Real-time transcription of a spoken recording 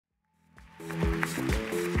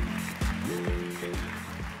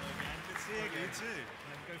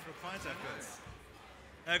That's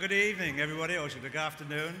good. Good evening, everybody, or good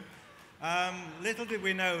afternoon. Little did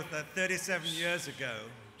we know that 37 years ago,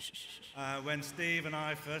 when Steve and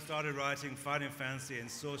I first started writing Fighting Fantasy and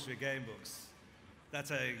Sorcery game books, that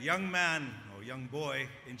a young man or young boy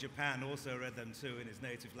in Japan also read them too in his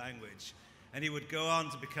native language. And he would go on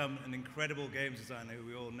to become an incredible games designer who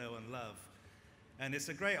we all know and love. And it's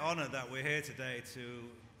a great honor that we're here today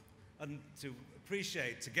to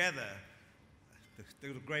appreciate together the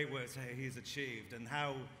great work he's achieved and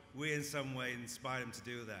how we in some way inspired him to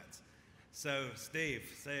do that. So, Steve,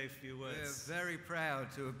 say a few words. We're very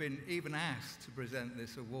proud to have been even asked to present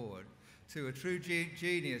this award to a true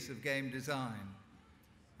genius of game design.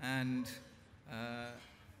 And I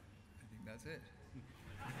think that's it.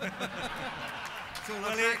 It's all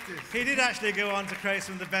well, he did actually go on to create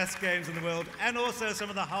some of the best games in the world and also some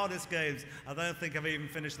of the hardest games. I don't think I've even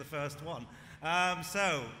finished the first one.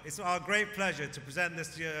 So it's our great pleasure to present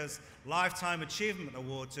this year's Lifetime Achievement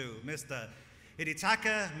Award to Mr.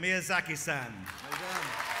 Hidetaka Miyazaki-san.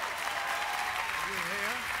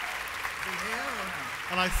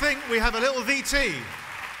 And I think we have a little VT.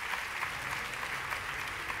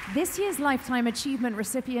 This year's Lifetime Achievement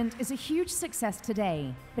recipient is a huge success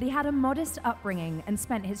today, but he had a modest upbringing and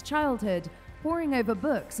spent his childhood poring over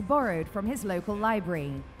books borrowed from his local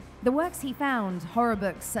library. The works he found, horror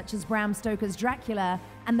books such as Bram Stoker's Dracula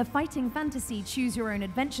and the fighting fantasy Choose Your Own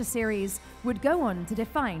Adventure series, would go on to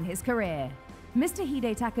define his career. Mr.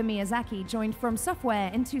 Hidetaka Miyazaki joined From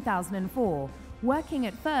Software in 2004, working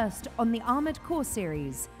at first on the Armored Core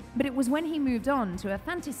series, but it was when he moved on to a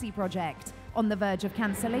fantasy project on the verge of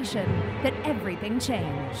cancellation that everything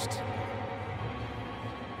changed.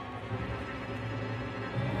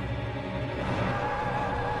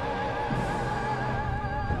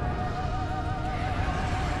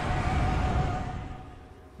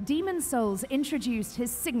 Demon Souls introduced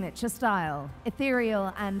his signature style,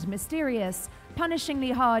 ethereal and mysterious,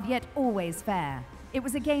 punishingly hard yet always fair. It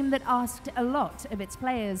was a game that asked a lot of its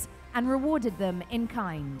players and rewarded them in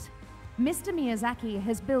kind. Mr. Miyazaki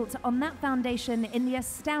has built on that foundation in the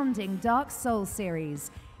astounding Dark Souls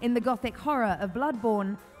series, in the gothic horror of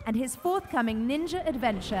Bloodborne, and his forthcoming ninja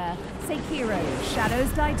adventure, Sekiro: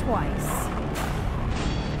 Shadows Die Twice.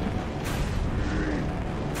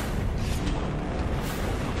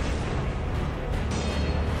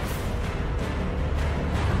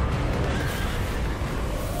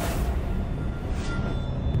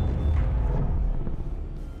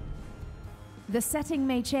 The setting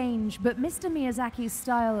may change, but Mr. Miyazaki's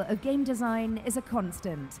style of game design is a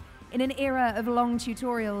constant. In an era of long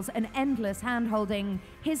tutorials and endless hand-holding,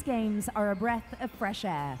 his games are a breath of fresh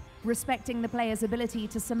air, respecting the player's ability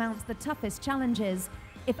to surmount the toughest challenges,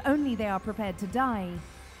 if only they are prepared to die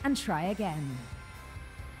and try again.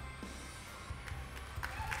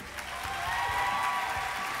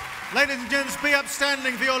 Ladies and gents, be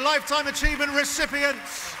upstanding for your Lifetime Achievement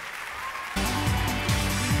recipients.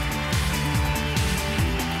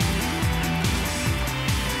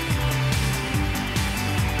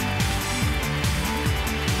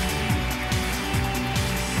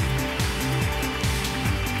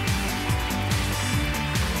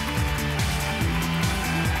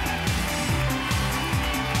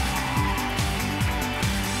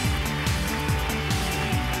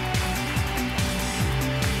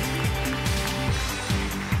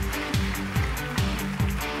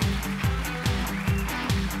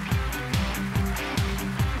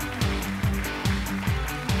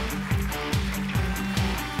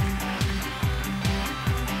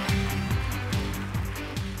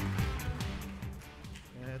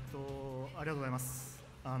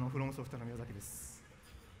 From Software Miyazaki です。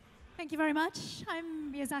Thank you very much.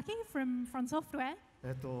 I'm Miyazaki from Software.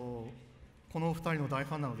 このお二人の大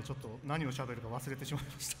ファンなのでちょっと何を喋るか忘れてしまい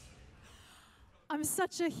ました。I'm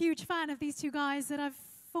such a huge fan of these two guys that I've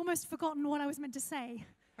almost forgotten what I was meant to say.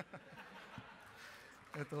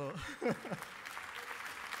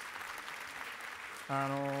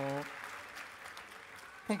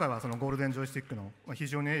 今回はそのゴールデンジョイスティックの非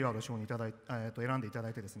常に栄誉ある賞に選んでいただ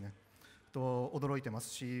いてですね、驚いてます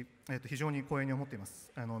し、非常に光栄に思っていま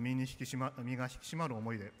す。身が引き締まる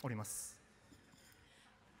思いでおります。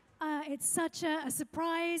It's such a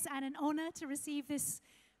surprise and an honor to receive this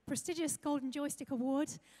prestigious Golden Joystick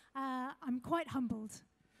Award. I'm quite humbled.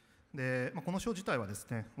 で、この賞自体はです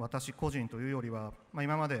ね、私個人というよりは、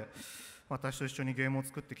今まで私と一緒にゲームを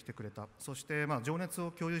作ってきてくれた、そして情熱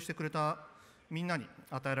を共有してくれたみんなに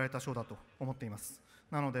与えられた賞だと思っています。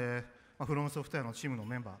なので、フロムソフトウェアのチームの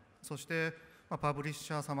メンバー、そしてパブリッ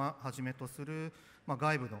シャー様はじめとする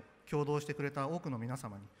外部の共同してくれた多くの皆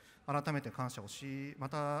様に改めて感謝をし、ま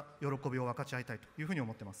た喜びを分かち合いたいというふうに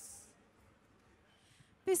思っています。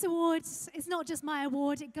This award is not just my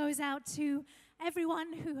award, it goes out to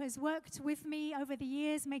everyone who has worked with me over the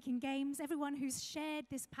years making games, everyone who's shared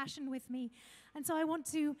this passion with me. And so I want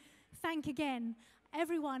to thank again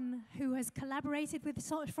everyone who has collaborated with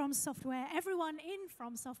From Software, everyone in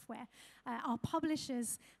From Software, our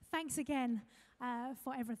publishers. Thanks again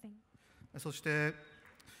for everything. そして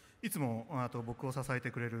いつも僕を支え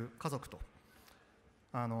てくれる家族と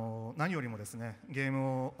何よりもですね、ゲー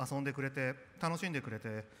ムを遊んでくれて楽しんでくれ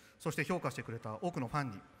て、そして評価してくれた多くのファ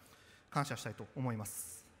ンに感謝したいと思いま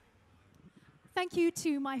す。Thank you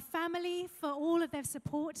to my family for all of their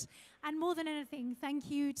support, and more than anything, thank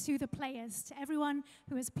you to the players, to everyone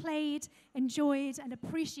who has played, enjoyed, and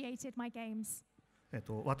appreciated my games.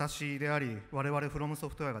 私であり、我々フロムソ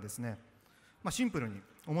フトウェアがですね、シンプルに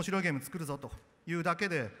面白いゲーム作るぞというだけ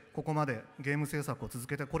で、ここまでゲーム制作を続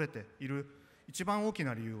けてこれている一番大き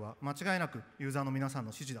な理由は、間違いなくユーザーの皆さん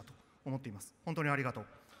の支持だと思っています。本当にありがとう。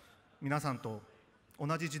皆さんと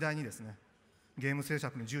同じ時代にですね、ゲーム制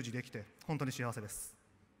作に従事できて本当に幸せです。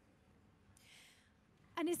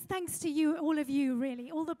And it's thanks to you, all of you, really,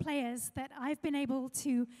 all the players, that I've been able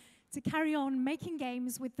to carry on making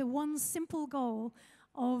games with the one simple goal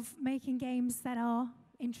of making games that are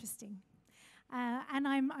interesting. And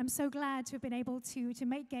I'm so glad to have been able to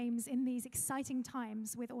make games in these exciting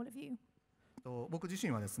times with all of you. 僕自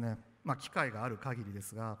身はですね、機会がある限りで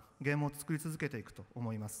すが、ゲームを作り続けていくと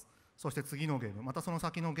思います。そして次のゲーム、またその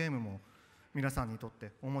先のゲームも皆さんにとっ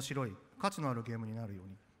て面白い、価値のあるゲームになるよ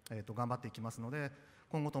うに、頑張っていきますので、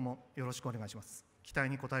今後ともよろしくお願いします。期待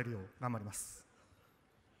に応えるよう頑張ります。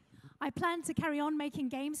I plan to carry on making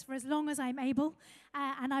games for as long as I'm able,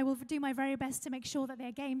 and I will do my very best to make sure that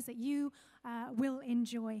they're games that you will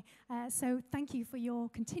enjoy. So thank you for your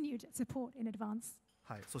continued support in advance.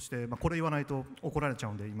 はい、そしてこれ言わないと怒られちゃ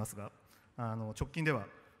うんで言いますが、直近では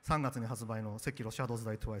3月に発売の赤色シャドウズ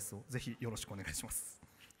ダイトワイスをぜひよろしくお願いします。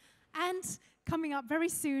And coming up very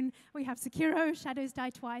soon, we have Sekiro Shadows Die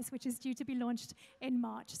Twice, which is due to be launched in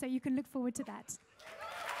March. So you can look forward to that.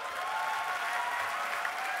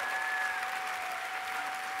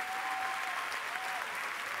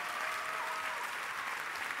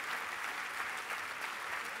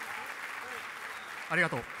 ありが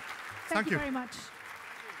とう。Thank you very much.